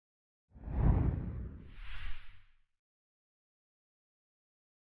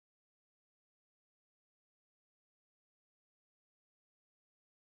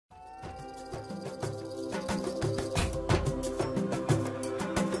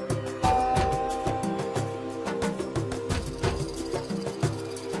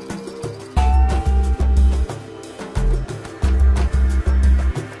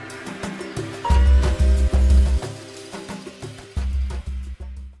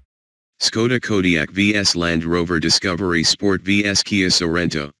Skoda Kodiaq vs Land Rover Discovery Sport vs Kia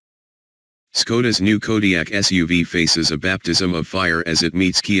Sorento. Skoda's new Kodiaq SUV faces a baptism of fire as it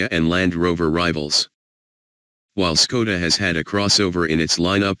meets Kia and Land Rover rivals. While Skoda has had a crossover in its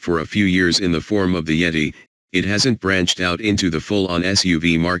lineup for a few years in the form of the Yeti, it hasn't branched out into the full-on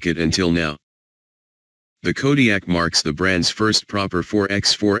SUV market until now. The Kodiaq marks the brand's first proper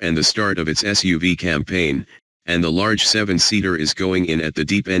 4x4 and the start of its SUV campaign, and the large 7-seater is going in at the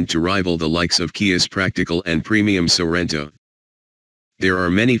deep end to rival the likes of Kia's practical and premium Sorento. There are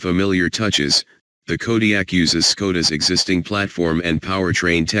many familiar touches. The Kodiaq uses Skoda's existing platform and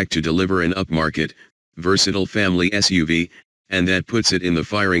powertrain tech to deliver an upmarket, versatile family SUV, and that puts it in the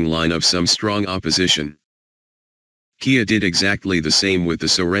firing line of some strong opposition. Kia did exactly the same with the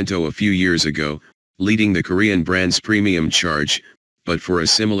Sorento a few years ago, leading the Korean brand's premium charge, but for a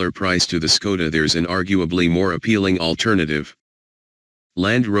similar price to the Skoda there's an arguably more appealing alternative.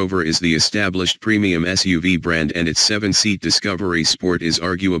 Land Rover is the established premium SUV brand and its 7-seat Discovery Sport is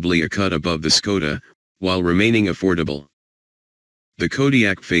arguably a cut above the Skoda, while remaining affordable. The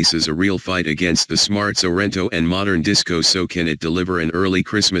Kodiaq faces a real fight against the smart Sorento and modern Disco, so can it deliver an early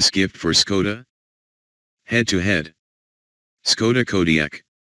Christmas gift for Skoda? Head-to-head. Skoda Kodiaq.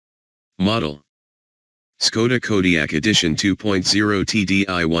 Model: Skoda Kodiaq Edition 2.0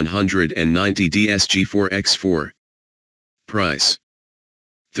 TDI 190 DSG4X4. Price: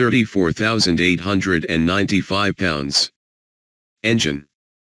 £34,895. Engine: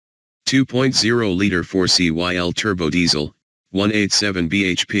 2.0-liter 4CYL turbo diesel, 187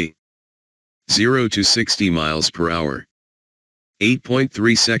 bhp. 0 to 60 miles per hour.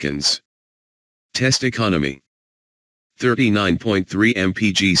 8.3 seconds. Test economy: 39.3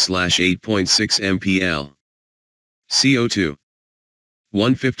 mpg/8.6 mpl. CO2: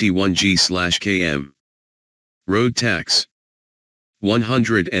 151 g/km. Road tax: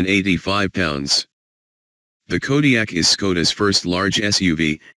 £185. The Kodiaq is Skoda's first large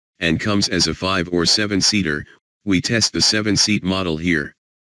SUV, and comes as a 5 or 7-seater. We test the 7-seat model here.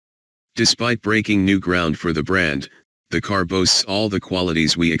 Despite breaking new ground for the brand, the car boasts all the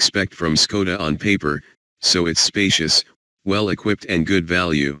qualities we expect from Skoda on paper, so it's spacious, well-equipped and good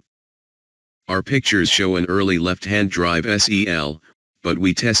value. Our pictures show an early left-hand drive SEL, but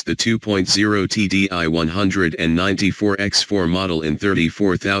we test the 2.0 TDI 194X4 model in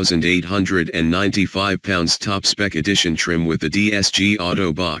 £34,895 top-spec edition trim with the DSG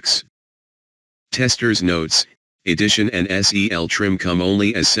Auto box. Testers' notes: Edition and SEL trim come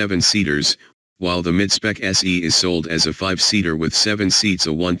only as 7-seaters, while the mid-spec SE is sold as a 5-seater with 7 seats, a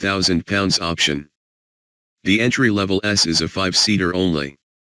 £1,000 option. The entry-level S is a 5-seater only.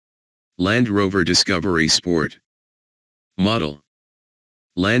 Land Rover Discovery Sport. Model: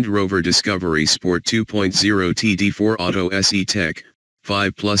 Land Rover Discovery Sport 2.0 TD4 Auto SE Tech,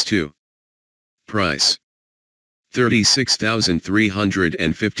 5+2. Price: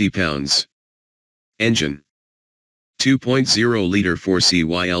 £36,350. Engine: 2.0-liter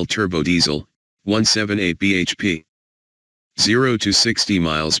 4CYL turbo diesel, 178 bhp. 0 to 60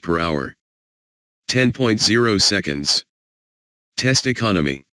 miles per hour. 10.0 seconds. Test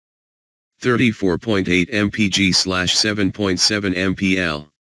economy: 34.8 mpg/7.7 mpl.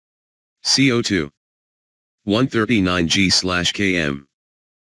 CO2: 139 g/km.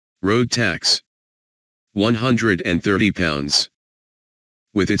 Road tax: £130.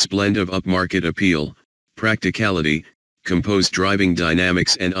 With its blend of upmarket appeal, practicality, composed driving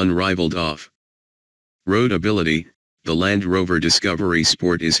dynamics and unrivaled off-road ability, the Land Rover Discovery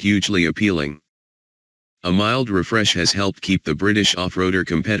Sport is hugely appealing. A mild refresh has helped keep the British off-roader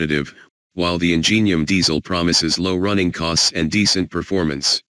competitive, while the Ingenium diesel promises low running costs and decent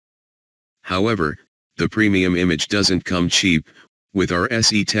performance. However, the premium image doesn't come cheap, with our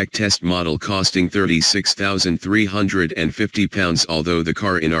SE Tech test model costing £36,350, although the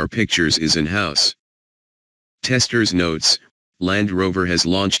car in our pictures is in-house. Testers' notes: Land Rover has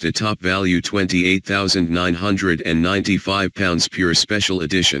launched a top-value £28,995 pure special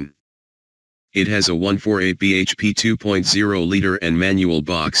edition. It has a 148 bhp 2.0-liter and manual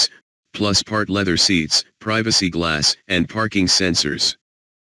box, plus part leather seats, privacy glass, and parking sensors.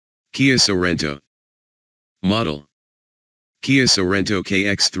 Kia Sorento. Model: Kia Sorento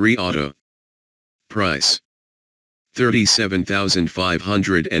KX3 Auto. Price: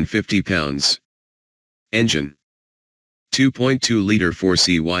 £37,550. Engine: 2.2-liter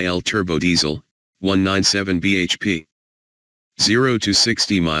 4CYL turbo diesel, 197 bhp. 0 to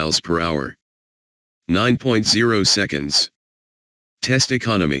 60 miles per hour. 9.0 seconds. Test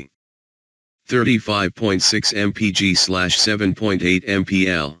economy: 35.6 mpg/7.8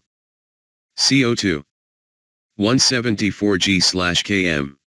 mpl. CO2: 174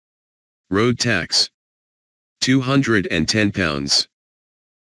 g/km. Road tax. £210.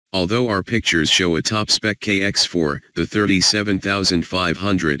 Although our pictures show a top-spec KX4, the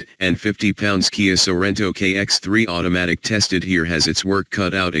 £37,550 Kia Sorento KX3 automatic tested here has its work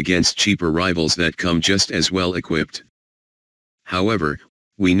cut out against cheaper rivals that come just as well equipped. However,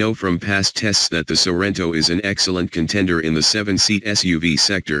 we know from past tests that the Sorento is an excellent contender in the 7-seat SUV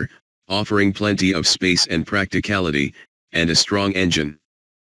sector, offering plenty of space and practicality, and a strong engine.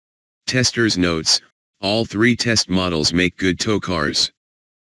 Testers notes, all three test models make good tow cars.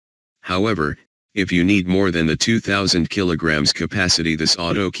 However, if you need more than the 2,000 kilograms capacity this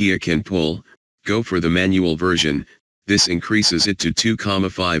auto Kia can pull, go for the manual version. This increases it to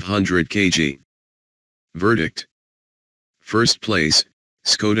 2,500 kg. Verdict. First place,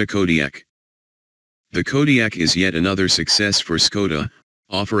 Skoda Kodiaq. The Kodiaq is yet another success for Skoda,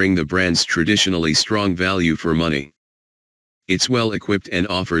 offering the brand's traditionally strong value for money. It's well equipped and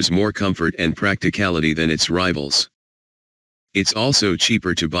offers more comfort and practicality than its rivals. It's also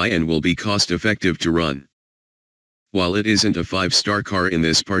cheaper to buy and will be cost-effective to run. While it isn't a 5-star car in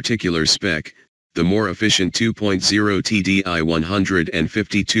this particular spec, the more efficient 2.0 TDI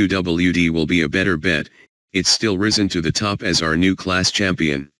 152WD will be a better bet. It's still risen to the top as our new class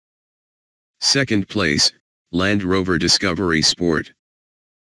champion. Second place, Land Rover Discovery Sport.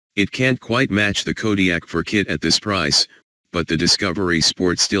 It can't quite match the Kodiaq for kit at this price, but the Discovery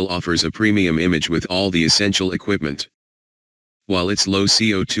Sport still offers a premium image with all the essential equipment. While its low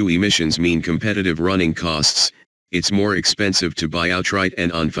CO2 emissions mean competitive running costs, it's more expensive to buy outright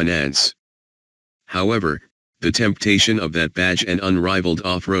and on finance. However, the temptation of that badge and unrivaled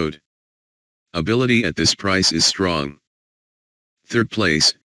off-road ability at this price is strong. Third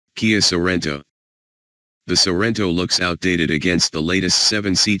place, Kia Sorento. The Sorento looks outdated against the latest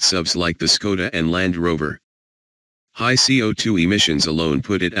 7-seat subs like the Skoda and Land Rover. High CO2 emissions alone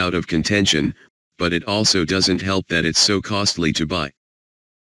put it out of contention, but it also doesn't help that it's so costly to buy.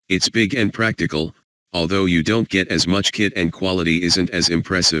 It's big and practical, although you don't get as much kit and quality isn't as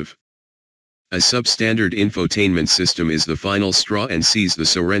impressive. A substandard infotainment system is the final straw and sees the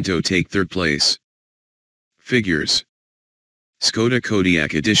Sorento take third place. Figures. Skoda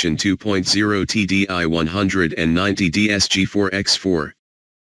Kodiaq Edition 2.0 TDI 190 DSG4X4.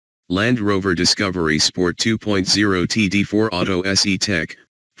 Land Rover Discovery Sport 2.0 TD4 Auto SE Tech,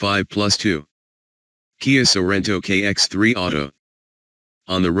 5+2. Kia Sorento KX3 Auto.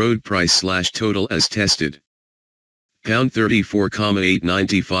 On the road price / total as tested. £34,895 /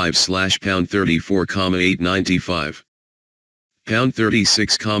 £34,895.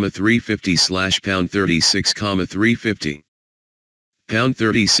 £36,350 / £36,350.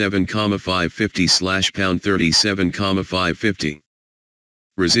 £37,550 / £37,550.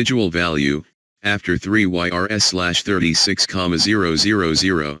 Residual value, after 3 YRS /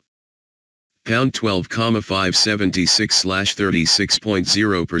 £36,000. £12,576 /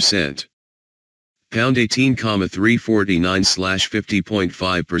 36.0%. £18,349 /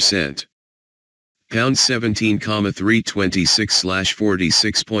 50.5%. £17,326 /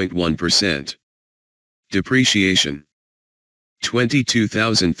 46.1%. Depreciation.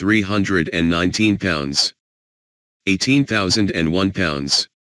 £22,319. £18,001.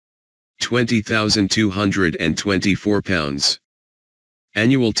 £20,224.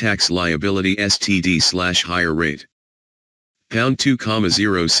 Annual tax liability STD / higher rate.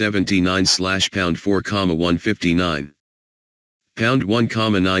 £2,079 / £4,159.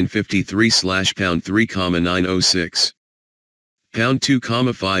 £1,953 / £3,906.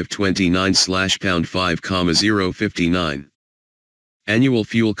 £2,529 / £5,059. Annual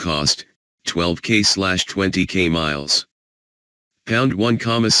fuel cost, 12K / 20K miles.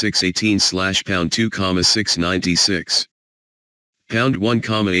 £1,618 / £2,696.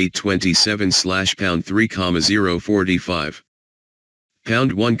 £1,827 / £3,045.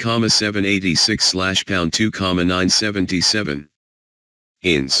 £1,786 / £2,977.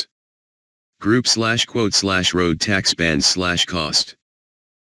 INS. Group / quote / road tax band / cost.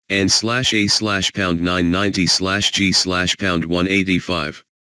 N / A / £990 / G / £185.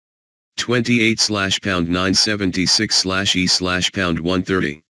 28 / £976 / E /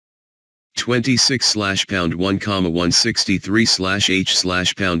 £130. 26 / £1,163 / H /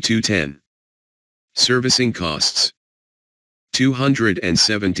 £210. Servicing costs.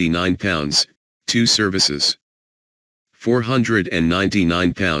 £279, 2 services.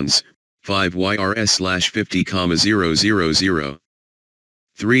 £499, 5 YRS / £50,000.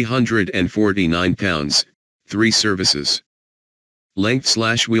 £349, 3 services. Length /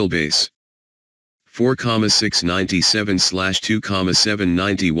 wheelbase. 4,697 /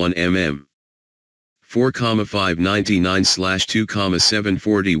 2,791 mm.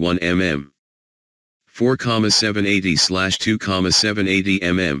 4,599/2,741 mm. 4,780/2,780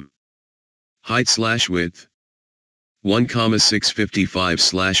 mm. Height/width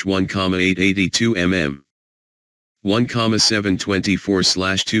 1,655/1,882 mm.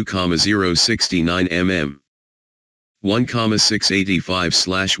 1,724/2,069 mm.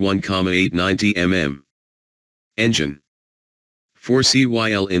 1,685/1,890 mm. Engine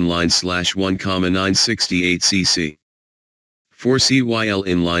 4CYL inline/1,968 cc. 4CYL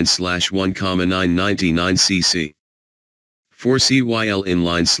inline/1,999 cc. 4CYL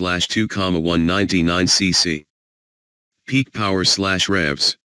inline/2,199 cc. Peak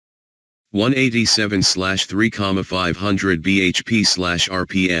power/revs 187/3,500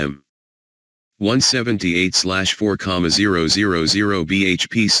 bhp/rpm. 178/4,000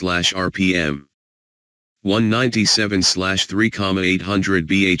 bhp/rpm. 197/3,800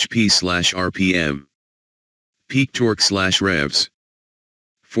 bhp/rpm. Peak torque/revs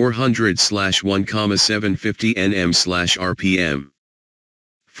 400/1,750 nm/rpm.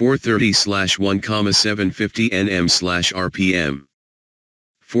 430/1,750 nm/rpm.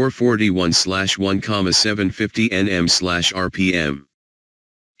 441/1,750 nm/rpm.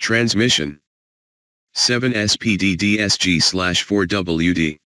 Transmission 7 SPD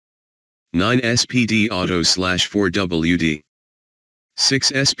DSG/4WD. 9 SPD Auto/4WD.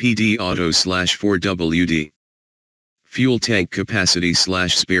 6 SPD Auto/4WD. Fuel tank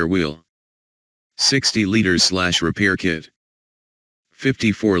capacity/spare wheel 60 liters/repair kit.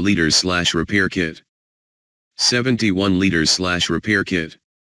 54 liters/repair kit. 71 liters/repair kit.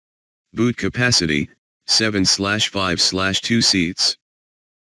 Boot capacity 7/5/2 seats.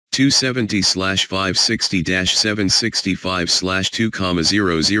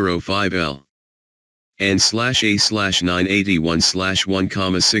 270/560-765/2,005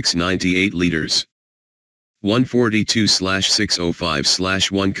 N/A/981/1,698 liters.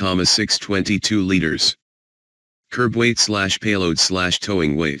 142/605/1,622 liters. Curb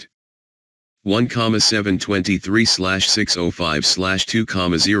weight/payload/towing weight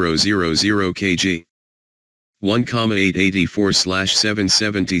 1,723/605/2,000 kg.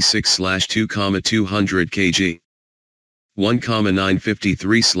 1,884/776/2,200 kg.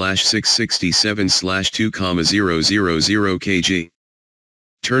 1,953/667/2,000 kg.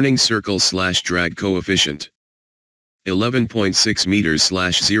 Turning circle/drag coefficient 11.6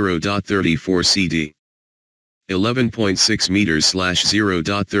 meters/0.34 cd. 11.6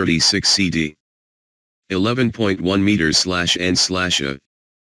 meters/0.36 cd. 11.1 meters/n/a.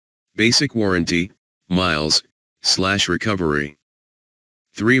 Basic warranty, miles/recovery.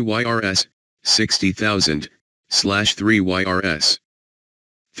 3YRS, 60,000, /3YRS.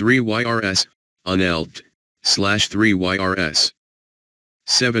 3YRS, unelped, /3YRS.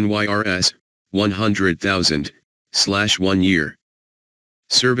 7YRS, 100,000, /1 year.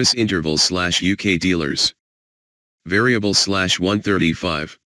 Service interval/UK dealers.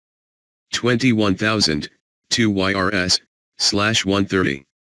 Variable/135. 21,000, 2YRS, /130.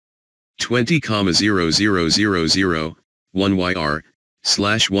 20,0000, 1YR,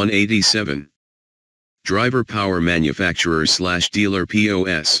 /187. Driver power manufacturer/dealer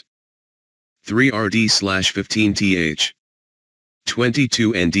POS. 3RD/15TH.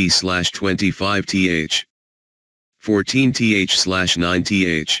 22ND/25TH.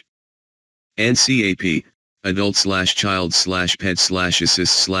 14TH/9TH. NCAP,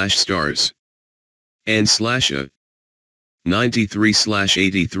 adult/child/pet/assist/stars. N/A.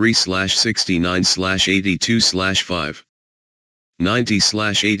 93/83/69/82/5.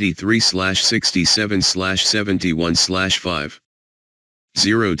 90/83/67/71/5.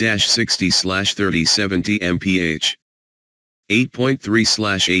 0-60/3070 mph.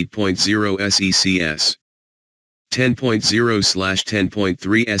 8.3/8.0 SECS.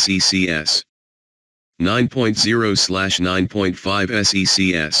 10.0/10.3 SECS. 9.0/9.5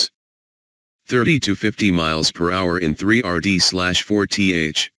 SECS. 30 to 50 miles per hour in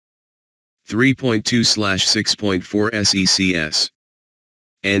 3RD/4TH. 3.2/6.4 SECS.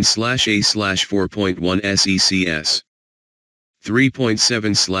 N/A/4.1 SECS.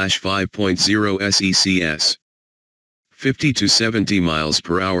 3.7/5.0 SECS. 50 to 70 miles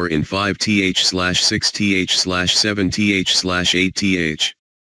per hour in 5TH/6TH/7TH/8TH.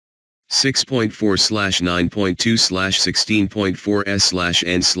 6.4/9.2/16.4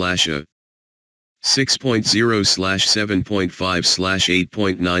 S/N/A.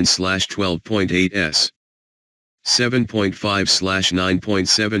 6.0/7.5/8.9/12.8 S.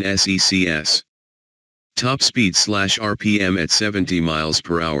 7.5/9.7 SECS. Top speed/RPM at 70 miles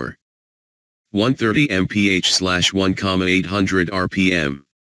per hour. 130 mph/1,800 RPM.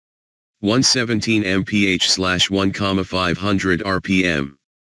 117 mph/1,500 rpm.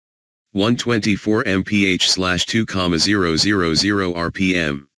 124 mph/2,000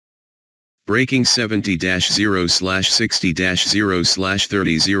 rpm. Braking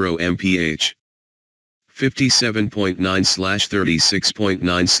 70-0/60-0/30 mph.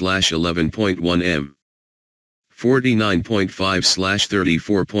 57.9/36.9/11.1 m.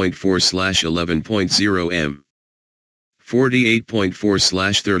 49.5/34.4/11.0 m.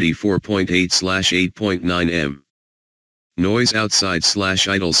 48.4/34.8/8.9 m. Noise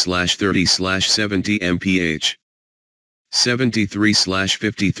outside/idle/30/70 mph.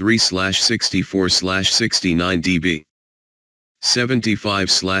 73/53/64/69 dB.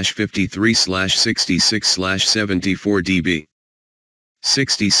 75/53/66/74 dB.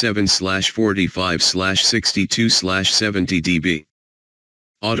 67/45/62/70 dB.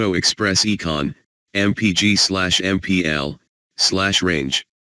 Auto Express Econ, MPG/MPL/range.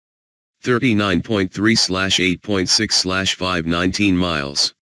 39.3/8.6/519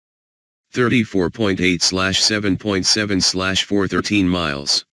 miles. 34.8/7.7/413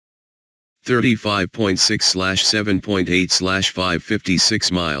 miles.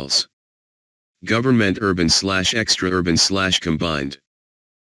 35.6/7.8/556 miles. Government urban/extra-urban/combined.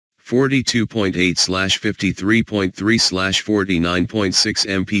 42.8/53.3/49.6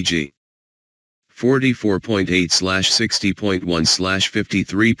 mpg.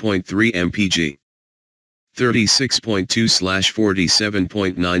 44.8/60.1/53.3 mpg.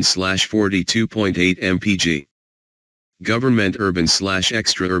 36.2/47.9/42.8 mpg. Government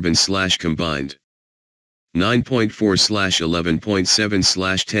urban/extra-urban/combined.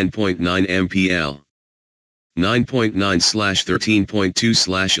 9.4/11.7/10.9 mpl.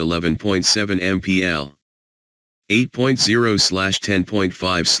 9.9/13.2/11.7 mpl.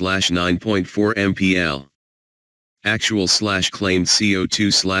 8.0/10.5/9.4 mpl. Actual/claimed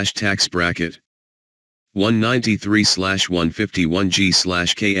CO2/tax bracket. 193/151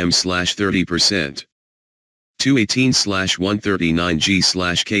 g/km/30%. 218/139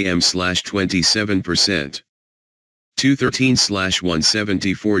 g/km/27%.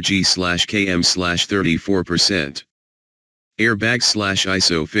 213/174 g/km/34%.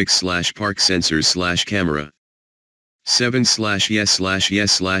 Airbag/ISOFIX/park sensors/camera.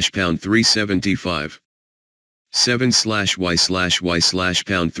 7/yes/yes/pound 375.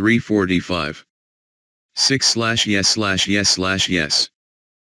 7/y/y/pound 345. 6/yes/yes/yes.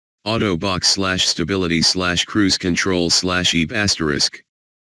 Auto box/stability/cruise control/eb asterisk.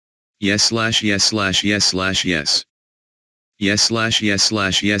 Yes/yes/yes/yes.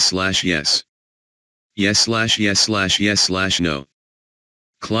 Yes/yes/yes/yes. Yes/yes/yes/yes/no.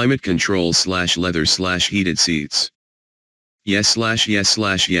 Climate control/leather/heated seats.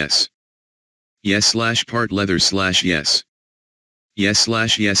 Yes/yes/yes. Yes/part leather/yes.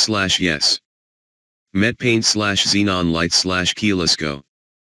 Yes/yes/yes. Met paint/xenon light/keyless go.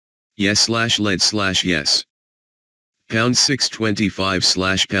 Yes/LED/yes. Pound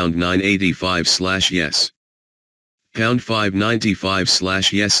 625/pound 985/yes. Pound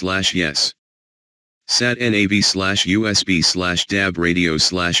 595/yes/yes. Sat nav/USB/DAB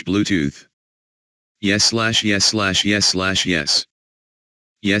radio/Bluetooth. Yes/yes/yes/yes.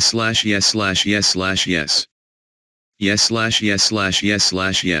 Yes/yes/yes/yes.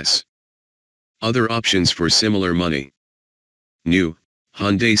 Yes/yes/yes/yes. Other options for similar money. New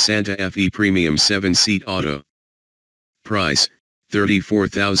Hyundai Santa Fe Premium 7-seat Auto. Price,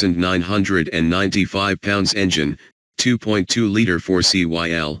 £34,995. Engine, 2.2-liter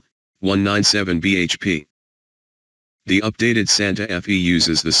 4CYL, 197 bhp. The updated Santa Fe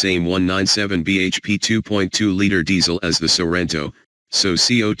uses the same 197 bhp 2.2-liter diesel as the Sorento, so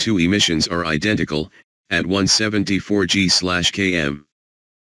CO2 emissions are identical, at 174 g/km.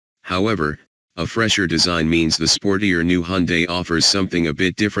 However, a fresher design means the sportier new Hyundai offers something a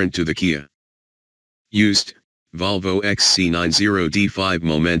bit different to the Kia. Used, Volvo XC90 D5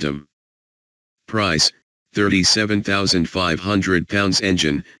 Momentum. Price, £37,500.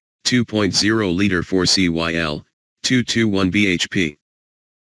 Engine, 2.0-liter 4CYL, 221 bhp.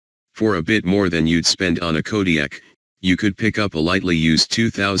 For a bit more than you'd spend on a Kodiaq, you could pick up a lightly used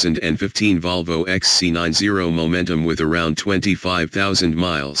 2015 Volvo XC90 Momentum with around 25,000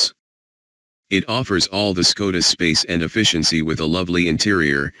 miles. It offers all the Skoda space and efficiency with a lovely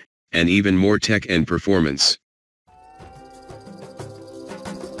interior, and even more tech and performance.